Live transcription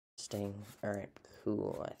Interesting. Alright,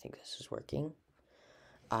 cool. I think this is working.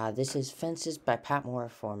 This is Fences by Pat Mora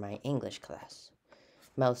for my English class.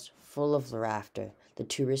 Mouths full of laughter, the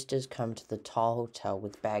touristas come to the tall hotel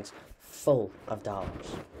with bags full of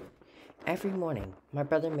dollars. Every morning, my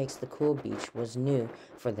brother makes the cool beach was new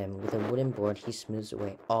for them with a wooden board he smooths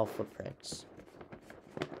away all footprints.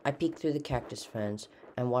 I peek through the cactus fence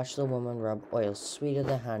and watch the woman rub oil sweeter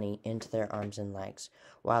than honey into their arms and legs,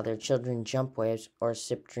 while their children jump waves or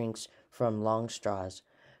sip drinks from long straws,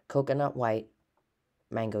 coconut white,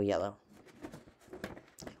 mango yellow.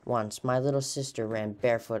 Once, my little sister ran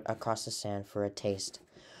barefoot across the sand for a taste.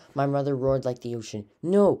 My mother roared like the ocean,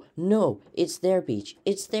 "No, no, it's their beach,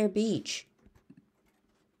 it's their beach."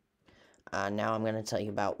 Now I'm going to tell you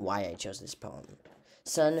about why I chose this poem.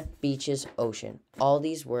 Sun, beaches, ocean. All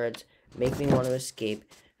these words make me want to escape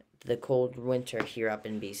the cold winter here up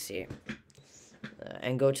in BC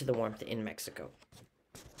and go to the warmth in Mexico.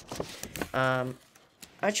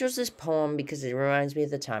 I chose this poem because it reminds me of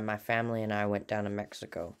the time my family and I went down to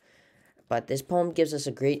Mexico. But this poem gives us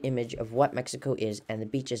a great image of what Mexico is and the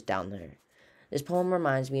beaches down there. This poem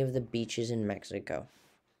reminds me of the beaches in Mexico.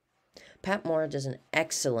 Pat Mora does an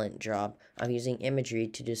excellent job of using imagery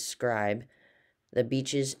to describe the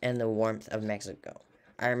beaches and the warmth of Mexico.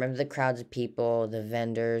 I remember the crowds of people, the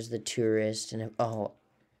vendors, the tourists, and oh,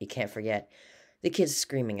 you can't forget, the kids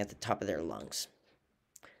screaming at the top of their lungs.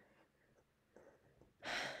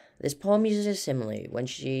 This poem uses a simile when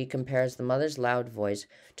she compares the mother's loud voice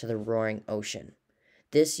to the roaring ocean.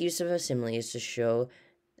 This use of a simile is to show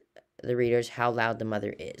the readers how loud the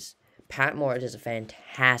mother is. Pat Mora does a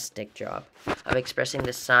fantastic job of expressing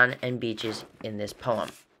the sun and beaches in this poem.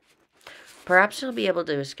 Perhaps she'll be able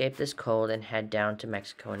to escape this cold and head down to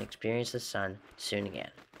Mexico and experience the sun soon again.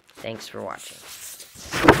 Thanks for watching.